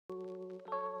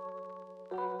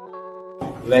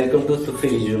Welcome to Soofi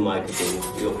Digital Marketing.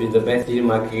 We offer the best digital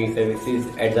marketing services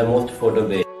at the most affordable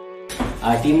rate.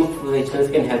 Our team of professionals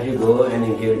can help you grow and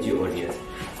engage your audience.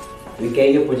 We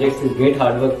carry your projects with great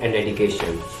hard work and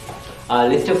dedication. Our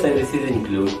list of services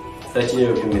include search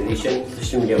engine optimization,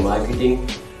 social media marketing,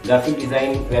 graphic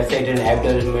design, website and app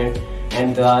development,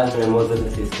 and the remote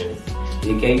assistance.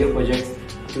 We carry your projects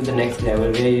to the next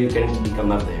level where you can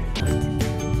become a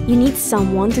brand. You need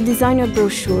someone to design your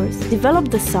brochures, develop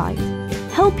the site,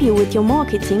 help you with your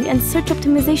marketing and search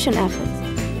optimization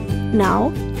efforts. Now,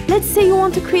 let's say you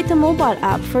want to create a mobile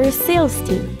app for your sales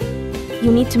team.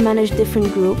 You need to manage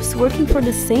different groups working for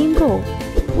the same goal.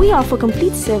 We offer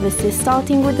complete services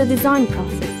starting with the design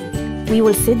process. We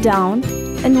will sit down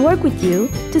and work with you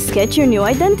to sketch your new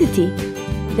identity.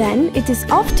 Then it is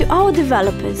off to our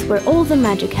developers where all the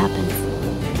magic happens.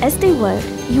 As they work,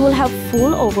 you will have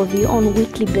full overview on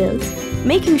weekly builds,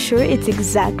 making sure it's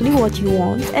exactly what you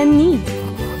want and need.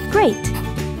 Great!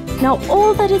 Now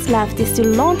all that is left is to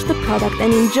launch the product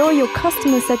and enjoy your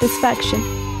customer satisfaction.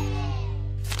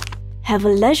 Have a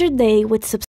leisure day with